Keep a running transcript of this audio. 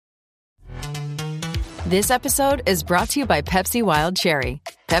This episode is brought to you by Pepsi Wild Cherry.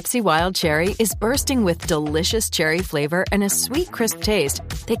 Pepsi Wild Cherry is bursting with delicious cherry flavor and a sweet, crisp taste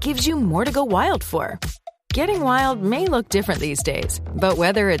that gives you more to go wild for. Getting wild may look different these days, but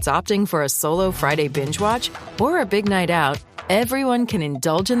whether it's opting for a solo Friday binge watch or a big night out, everyone can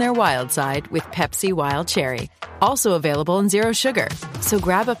indulge in their wild side with Pepsi Wild Cherry. Also available in Zero Sugar. So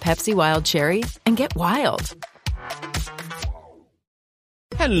grab a Pepsi Wild Cherry and get wild.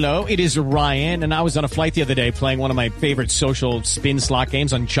 Hello, it is Ryan, and I was on a flight the other day playing one of my favorite social spin slot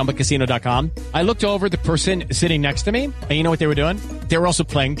games on ChumbaCasino.com. I looked over at the person sitting next to me, and you know what they were doing? They were also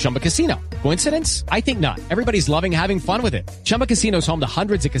playing Chumba Casino. Coincidence? I think not. Everybody's loving having fun with it. Chumba Casino is home to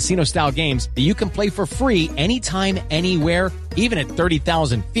hundreds of casino-style games that you can play for free anytime, anywhere, even at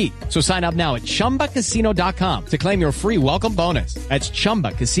 30,000 feet. So sign up now at ChumbaCasino.com to claim your free welcome bonus. That's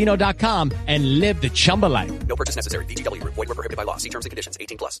ChumbaCasino.com and live the Chumba life. No purchase necessary. VGW. Void where prohibited by law. See terms and conditions.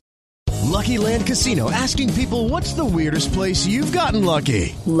 18+. Lucky Land Casino, asking people, what's the weirdest place you've gotten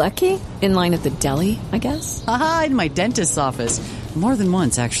lucky? Lucky? In line at the deli, I guess? Aha, in my dentist's office. More than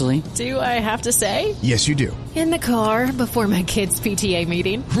once, actually. Do I have to say? Yes, you do. In the car before my kids' PTA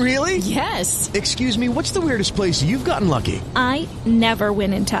meeting. Really? Yes. Excuse me, what's the weirdest place you've gotten lucky? I never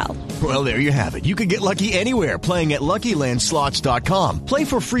win and tell. Well, there you have it. You can get lucky anywhere, playing at LuckyLandSlots.com. Play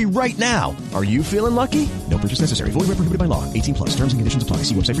for free right now. Are you feeling lucky? No purchase necessary. Void where prohibited by law. 18+. Terms and conditions apply.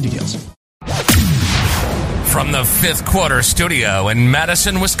 See website for details. From the Fifth Quarter Studio in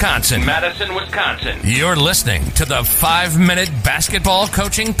Madison, Wisconsin. You're listening to the 5-Minute Basketball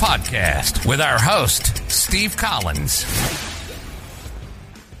Coaching Podcast with our host, Steve Collins.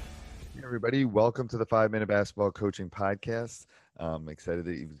 Hey everybody, welcome to the 5-Minute Basketball Coaching Podcast. I'm excited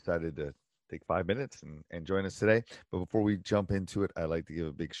that you've decided to take 5 minutes and join us today. But before we jump into it, I'd like to give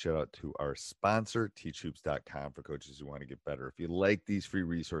a big shout out to our sponsor, teachhoops.com, for coaches who want to get better. If you like these free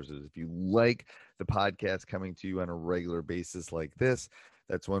resources, if you like the podcast coming to you on a regular basis like this,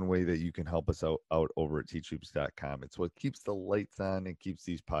 that's one way that you can help us out over at teachhoops.com. It's what keeps the lights on and keeps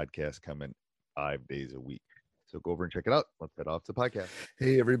these podcasts coming 5 days a week. So go over and check it out. Let's head off to the podcast.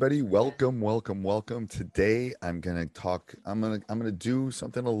 Hey everybody, welcome. Today I'm gonna do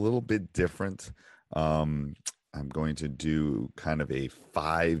something a little bit different. I'm going to do kind of a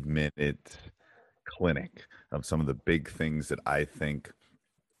 5-minute clinic of some of the big things that I think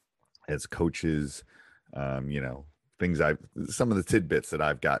as coaches, some of the tidbits that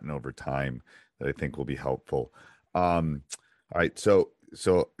I've gotten over time that I think will be helpful. All right, so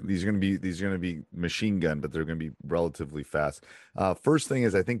these are going to be machine gun, but they're going to be relatively fast. First thing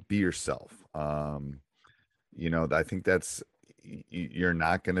is, I think, be yourself. I think that's, you're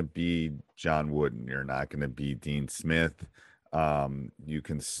not going to be John Wooden. You're not going to be Dean Smith. You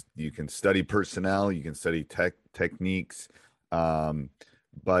can study personnel, you can study techniques,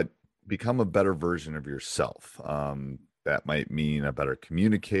 but become a better version of yourself. That might mean a better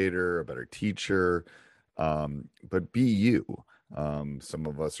communicator, a better teacher, but be you. Some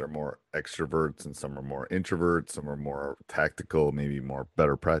of us are more extroverts and some are more introverts, some are more tactical, maybe more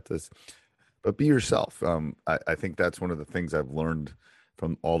better practice, but be yourself. I think that's one of the things I've learned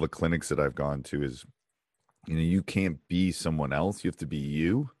from all the clinics that I've gone to is, you can't be someone else. You have to be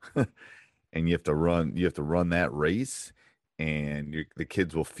you and you have to run that race, and the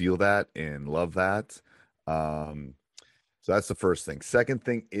kids will feel that and love that. So that's the first thing. Second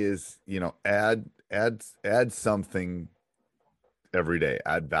thing is, add something every day,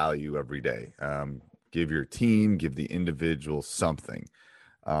 add value every day. Give your team, give the individual something.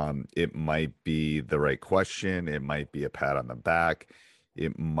 It might be the right question. It might be a pat on the back.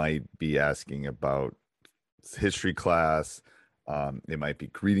 It might be asking about history class. It might be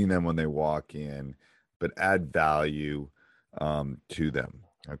greeting them when they walk in, but add value to them.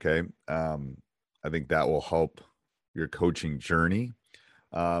 Okay. I think that will help your coaching journey.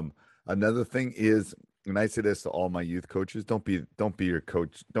 Another thing is, and I say this to all my youth coaches, don't be your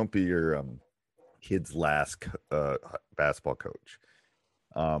coach. Don't be your kid's last basketball coach.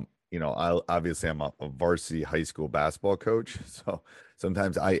 I'm a varsity high school basketball coach. So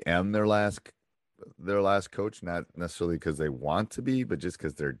sometimes I am their last coach, not necessarily because they want to be, but just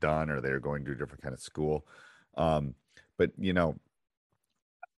because they're done or they're going to a different kind of school. But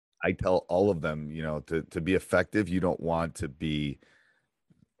I tell all of them, to be effective, you don't want to be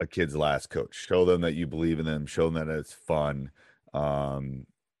a kid's last coach. Show them that you believe in them, show them that it's fun, all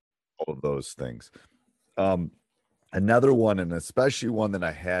of those things. Another one, and especially one that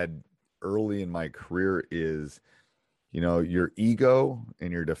I had early in my career, is, your ego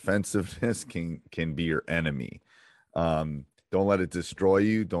and your defensiveness can be your enemy. Don't let it destroy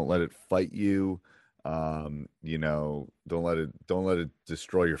you. Don't let it fight you. You know, don't let it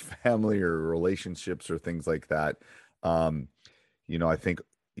destroy your family or relationships or things like that. You know, I think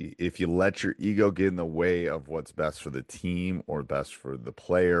if you let your ego get in the way of what's best for the team or best for the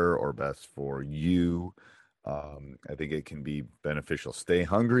player or best for you, I think it can be beneficial. Stay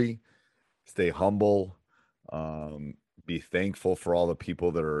hungry, stay humble, be thankful for all the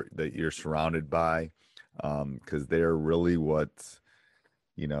people that you're surrounded by, because they're really what,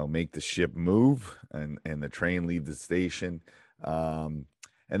 you know, make the ship move and the train leave the station. And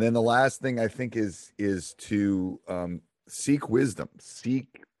then the last thing I think is to seek wisdom,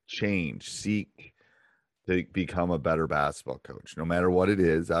 seek change, seek to become a better basketball coach, no matter what it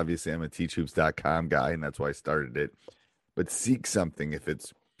is. Obviously, I'm a teachhoops.com guy, and that's why I started it. But seek something. If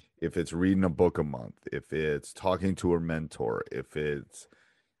it's reading a book a month, if it's talking to a mentor, if it's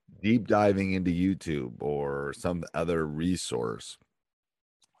deep diving into YouTube or some other resource.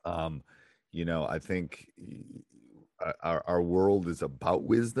 You know, I think our world is about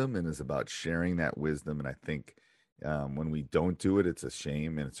wisdom and is about sharing that wisdom. And I think when we don't do it, it's a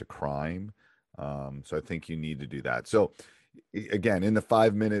shame and it's a crime. So I think you need to do that. So again, in my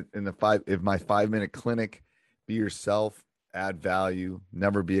 5-minute clinic, be yourself, add value,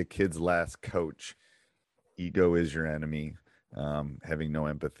 never be a kid's last coach. Ego is your enemy. Having no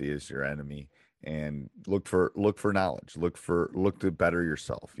empathy is your enemy. And look for knowledge, look to better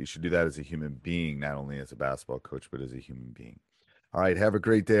yourself. You should do that as a human being, not only as a basketball coach, but as a human being. All right. Have a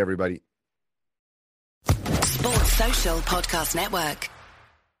great day, everybody. Sports Social Podcast Network.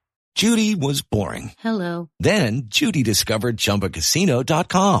 Judy was boring. Hello. Then Judy discovered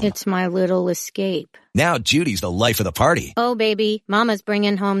ChumbaCasino.com. It's my little escape. Now Judy's the life of the party. Oh, baby, mama's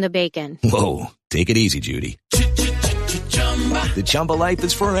bringing home the bacon. Whoa, take it easy, Judy. The Chumba life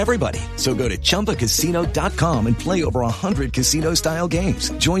is for everybody. So go to ChumbaCasino.com and play over 100 casino-style games.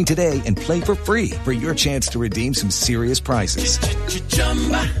 Join today and play for free for your chance to redeem some serious prizes.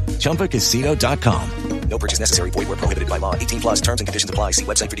 ChumbaCasino.com. No purchase necessary. Void where prohibited by law. 18+ terms and conditions apply. See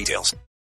website for details.